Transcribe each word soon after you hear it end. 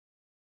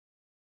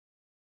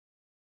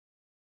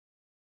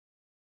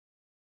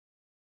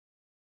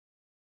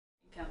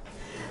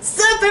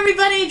Sup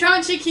everybody,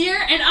 Drama Chick here,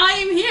 and I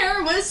am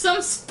here with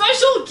some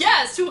special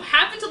guests who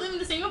happen to live in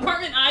the same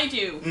apartment I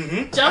do.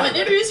 Gentlemen,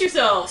 introduce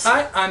yourselves.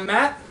 Hi, I'm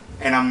Matt.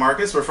 And I'm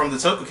Marcus. We're from the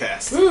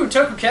Tokucast. Ooh,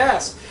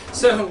 Tokucast.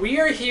 So we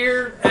are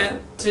here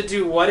to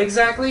do what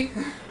exactly?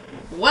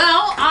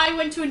 Well, I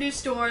went to a new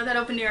store that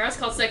opened near us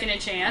called Second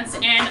and Chance,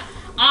 and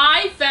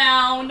I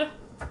found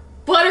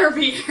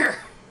Butterbeer.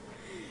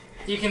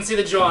 You can see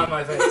the jaw on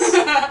my face.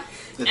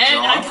 And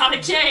I got a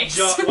case.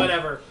 Jaw,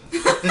 whatever.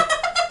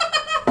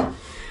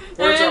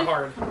 Words are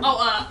hard.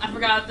 Oh, I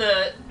forgot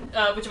the,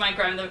 would you mind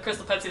grabbing the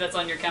Crystal Pepsi that's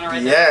on your counter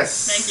right there?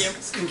 Yes. Thank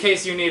you. In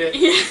case you need it.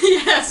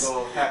 Yes.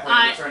 So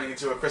halfway turning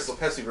into a Crystal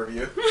Pepsi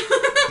review.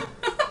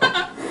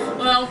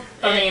 Well,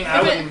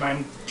 I wouldn't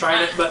mind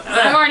trying it, but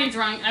I've already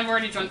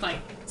drunk like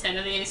 10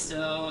 of these,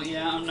 so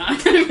yeah, I'm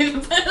not gonna be the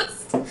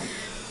best.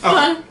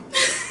 Oh,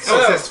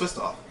 it says twist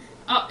off.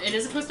 Oh, it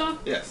is a twist off?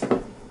 Yes.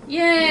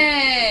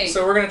 Yay!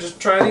 So we're gonna just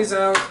try these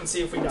out and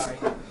see if we die.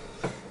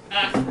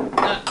 Let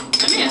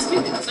me ask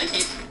you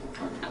this.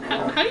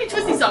 How do you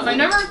twist these off?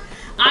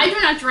 I do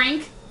not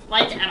drink,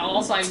 like, at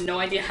all, so I have no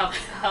idea how the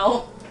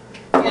hell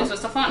you can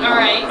twist off on.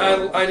 Alright.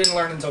 I didn't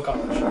learn until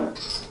college.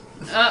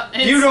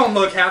 You don't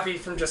look happy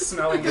from just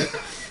smelling it.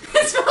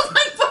 It smells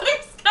like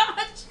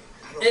butterscotch!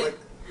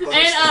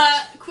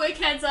 Quick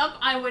heads up,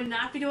 I would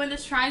not be doing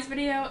this tries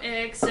video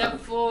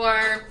except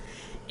for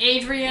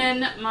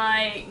Adrian,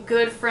 my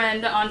good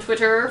friend on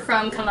Twitter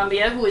from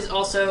Colombia, who is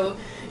also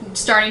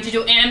starting to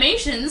do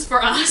animations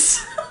for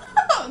us.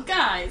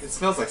 Guys. It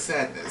smells like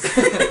sadness.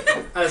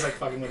 I was like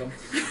fucking with him.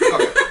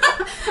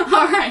 Okay.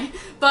 Alright,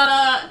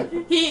 but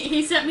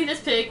he sent me this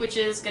pic, which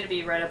is gonna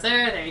be right up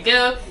there. There you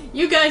go.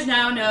 You guys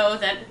now know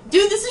that,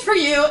 dude, this is for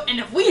you, and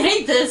if we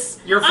hate this...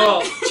 Your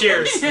fault.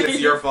 Cheers. It's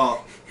your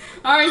fault.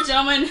 Alright,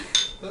 gentlemen.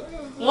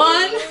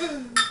 One.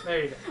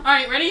 There you go.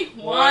 Alright, ready?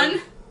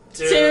 One,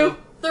 2, 2,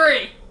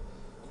 3.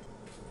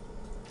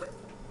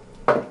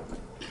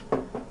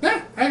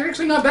 Yeah,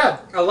 actually not bad.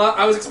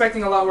 I was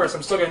expecting a lot worse.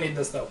 I'm still gonna need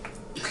this though.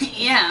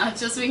 Yeah,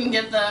 just so we can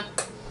get the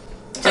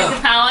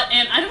palate,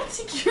 and I don't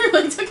think you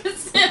really took a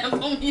sip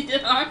when we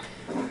did our...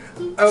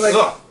 I was like,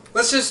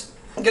 let's just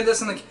get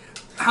this in the...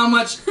 How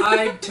much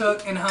I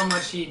took and how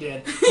much he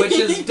did. Which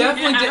is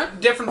definitely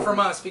different from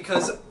us,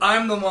 because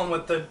I'm the one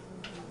with the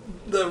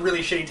really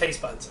shitty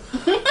taste buds.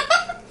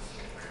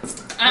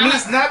 I mean,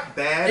 it's not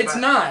bad. It's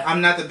not. I'm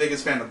not the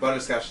biggest fan of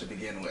butterscotch to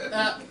begin with.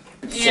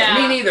 Yeah.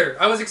 Me neither.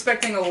 I was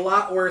expecting a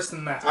lot worse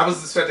than that. I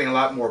was expecting a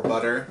lot more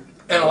butter.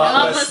 And a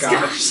lot less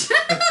scotch.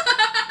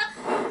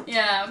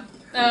 Yeah.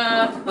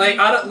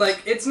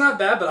 It's not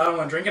bad, but I don't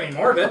want to drink any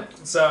more of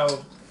it.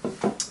 So,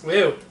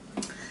 woo.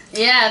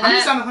 Yeah, I'm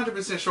just not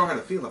 100% sure how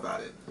to feel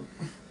about it.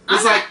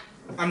 It's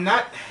I'm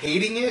not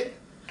hating it,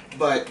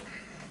 but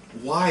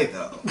why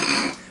though?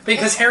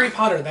 Because Harry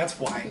Potter, that's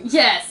why.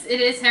 Yes, it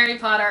is Harry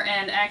Potter,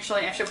 and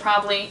actually, I should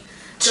probably...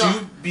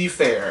 To be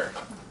fair,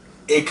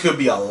 it could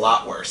be a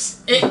lot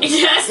worse.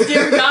 Yes,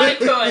 dear God, it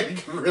could.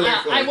 It really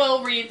could. I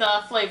will read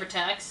the flavor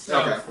text.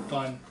 Okay.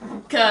 Fun.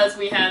 Because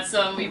we had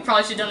some... We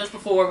probably should have done this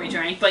before we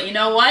drank, but you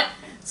know what?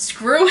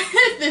 Screw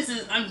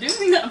it. I'm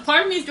doing that.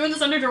 Part of me is doing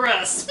this under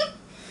duress.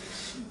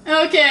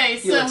 Okay,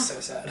 so... You look so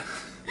sad.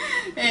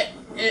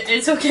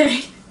 It's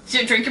okay.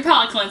 You drink your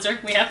palate cleanser.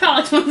 We have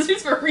palate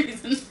cleansers for a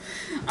reason.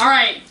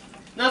 Alright.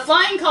 The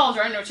Flying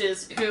Cauldron,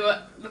 who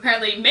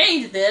apparently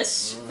made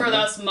this for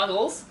us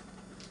muggles,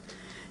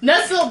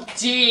 nestled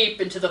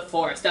deep into the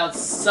forest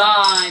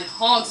outside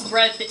Hog's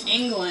Breath,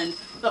 England,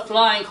 the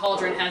Flying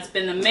Cauldron has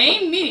been the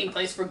main meeting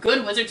place for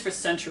good wizards for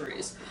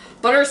centuries.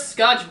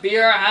 Butterscotch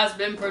beer has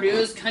been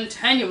produced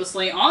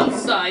continuously on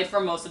site for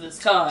most of its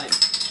time.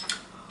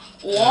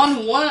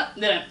 One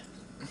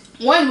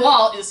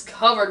wall is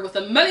covered with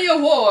the many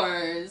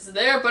awards.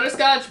 Their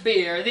butterscotch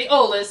beer, the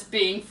oldest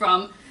being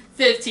from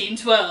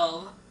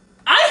 1512.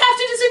 I have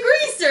to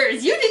disagree,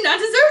 sirs. You did not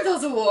deserve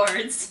those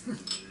awards.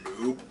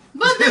 Nope.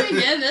 But then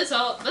again,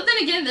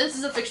 this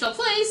is a fictional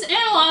place, and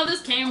a lot of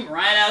this came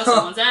right out of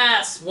someone's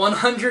ass.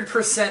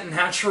 100%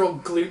 natural,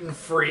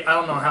 gluten-free. I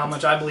don't know how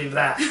much I believe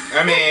that.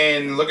 I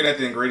mean, looking at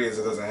the ingredients,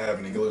 it doesn't have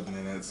any gluten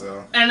in it,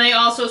 so... And they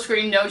also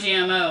scream no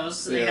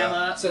GMOs. They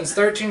have Since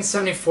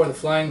 1374, the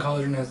Flying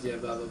Cauldron has blah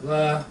blah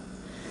blah.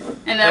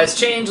 And it's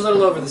changed a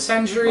little over the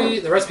century.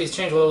 The recipe's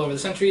changed a little over the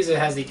centuries. It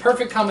has the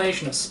perfect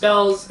combination of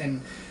spells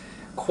and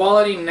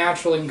quality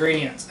natural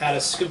ingredients. Add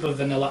a scoop of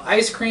vanilla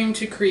ice cream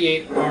to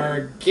create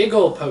our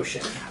giggle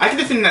potion. I can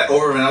defend that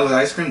over vanilla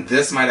ice cream.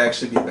 This might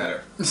actually be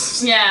better.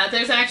 Yeah,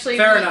 there's actually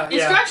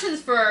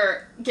instructions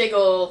for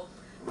giggle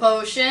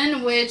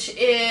potion, which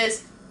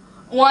is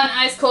 1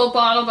 ice cold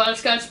bottle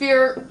butterscotch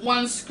beer,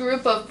 1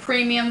 scoop of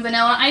premium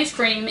vanilla ice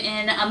cream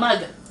in a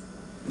mug.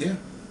 Yeah.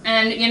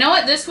 And you know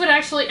what? This would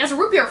actually, as a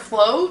root beer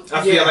float...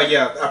 I feel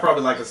I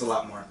probably like this a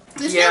lot more.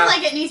 This feels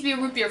like it needs to be a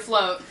root beer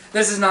float.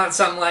 This is not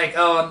something like,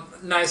 oh,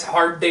 a nice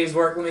hard day's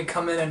work. Let me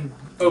come in and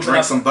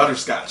drink some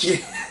butterscotch.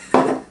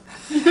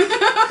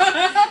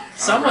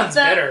 Someone's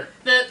better.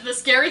 The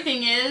scary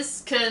thing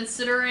is,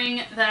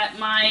 considering that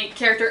my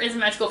character is a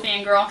magical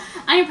fangirl,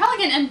 I am probably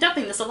going to end up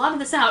dumping a lot of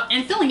this out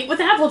and filling it with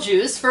apple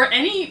juice for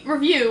any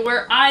review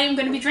where I am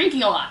going to be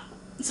drinking a lot,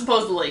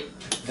 supposedly.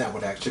 That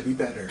would actually be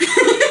better.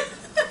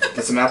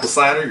 Get some apple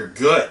cider, you're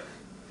good.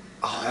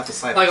 Oh, apple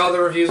cider. Like all the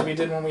reviews we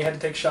did when we had to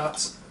take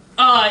shots.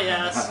 Oh,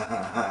 yes.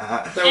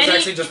 That was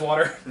actually just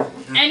water.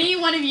 Any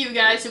one of you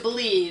guys who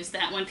believes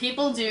that when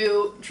people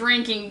do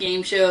drinking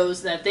game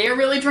shows that they are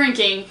really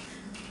drinking,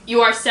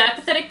 you are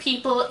sympathetic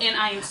people, and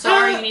I am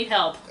sorry you need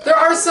help.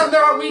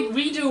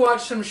 We do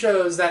watch some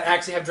shows that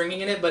actually have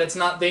drinking in it, but it's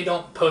not, they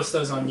don't post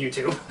those on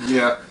YouTube.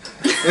 Yeah.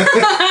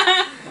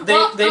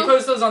 They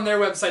post those on their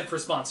website for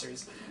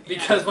sponsors.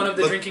 Because one of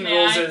the drinking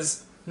rules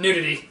is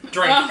nudity.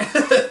 Drink.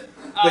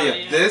 But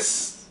yeah,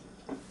 this,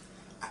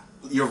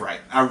 you're right.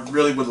 I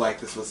really would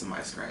like this with some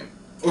ice cream.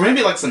 Or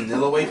maybe like some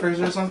Nilla wafers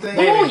or something.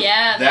 Oh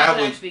yeah, that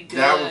would actually be good.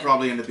 That would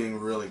probably end up being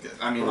really good.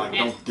 I mean, like,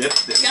 don't dip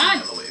this in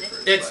Nilla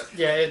wafers.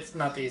 It's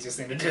not the easiest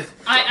thing to do.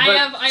 I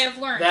have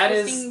learned that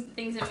twisting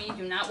things in me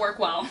do not work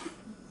well.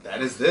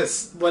 That is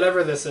this.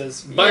 Whatever this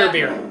is.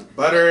 Butterbeer.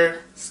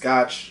 Butter,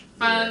 scotch.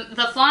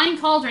 The Flying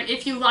Cauldron.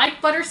 If you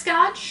like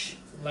butterscotch,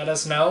 let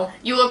us know.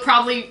 You will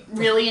probably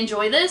really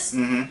enjoy this.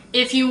 Mm-hmm.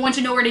 If you want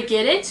to know where to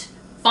get it,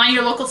 find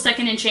your local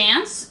Second and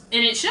Chance.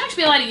 And it should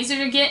actually be a lot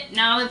easier to get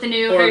now that the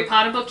new Harry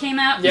Potter book came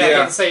out. Yeah, I was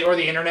going to say, or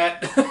the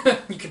internet.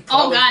 You could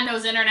probably... Oh, God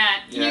knows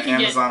internet. Yeah, you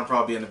can Amazon will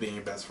probably end up being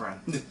your best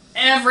friend.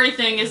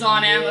 Everything is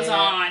on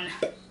Amazon.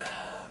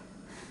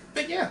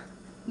 But yeah.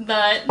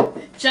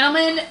 But,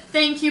 gentlemen,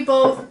 thank you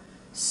both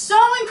so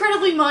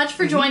incredibly much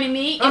for joining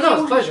me. Oh, no,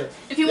 it's a pleasure.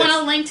 If you want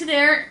a link to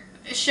their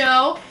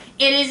show,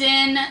 it is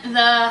in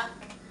the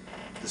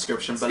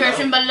description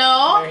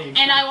below.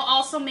 And I will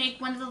also make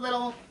one of the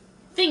little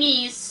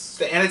thingies.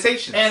 The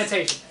annotations.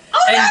 Oh,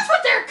 that's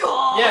what they're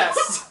called!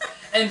 Yes.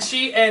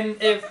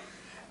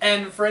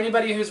 And for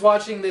anybody who's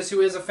watching this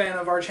who is a fan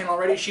of our channel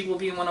already, she will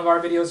be in one of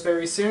our videos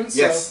very soon. So.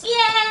 Yes.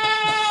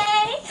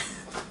 Yay!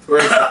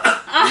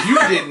 You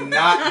did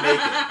not make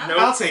it. Nope.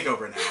 I'll take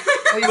over now.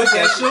 But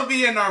yeah, she'll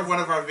be in one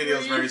of our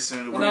videos very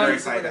soon. We're very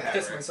excited to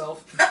have her.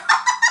 Myself.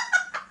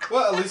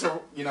 Well, at least a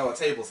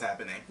table's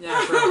happening.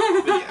 Yeah,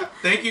 true. But yeah,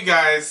 thank you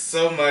guys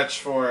so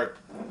much for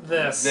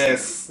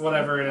this.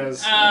 Whatever it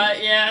is.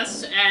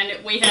 Yes,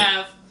 and we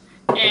have,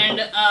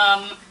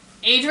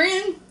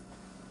 Adrian,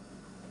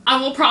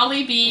 I will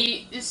probably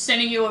be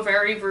sending you a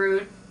very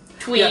rude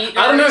tweet.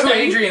 Yeah, I don't know who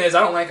Adrian is. I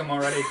don't like him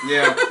already.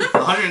 Yeah,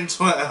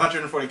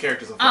 140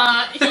 characters. He's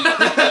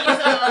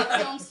a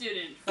film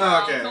student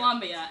from okay.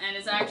 Columbia, and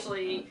is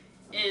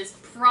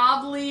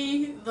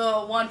probably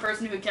the one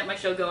person who kept my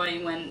show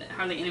going when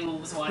hardly anyone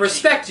was watching.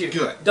 Respect you.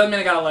 Good. Doesn't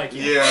mean I gotta like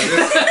you. Yeah,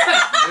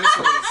 this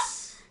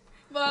was...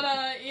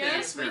 But,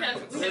 yes,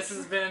 this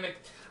has been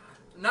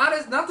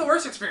not the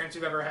worst experience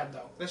we've ever had,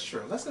 though. That's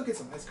true. Let's go get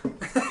some ice cream.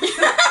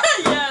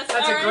 Yes.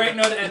 That's a great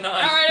note to end on.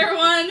 Alright,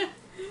 everyone.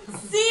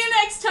 See you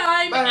next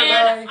time. Bye,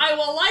 and I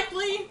will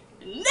likely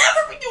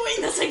never be doing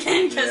this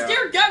again, because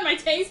dear God, my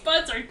taste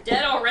buds are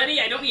dead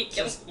already. I don't need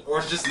to.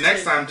 Or just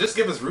next time, just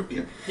give us root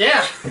beer.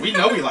 Yeah. We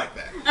know we like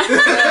that.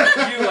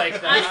 You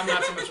like that. I'm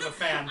not so much of a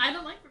fan. I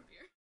don't like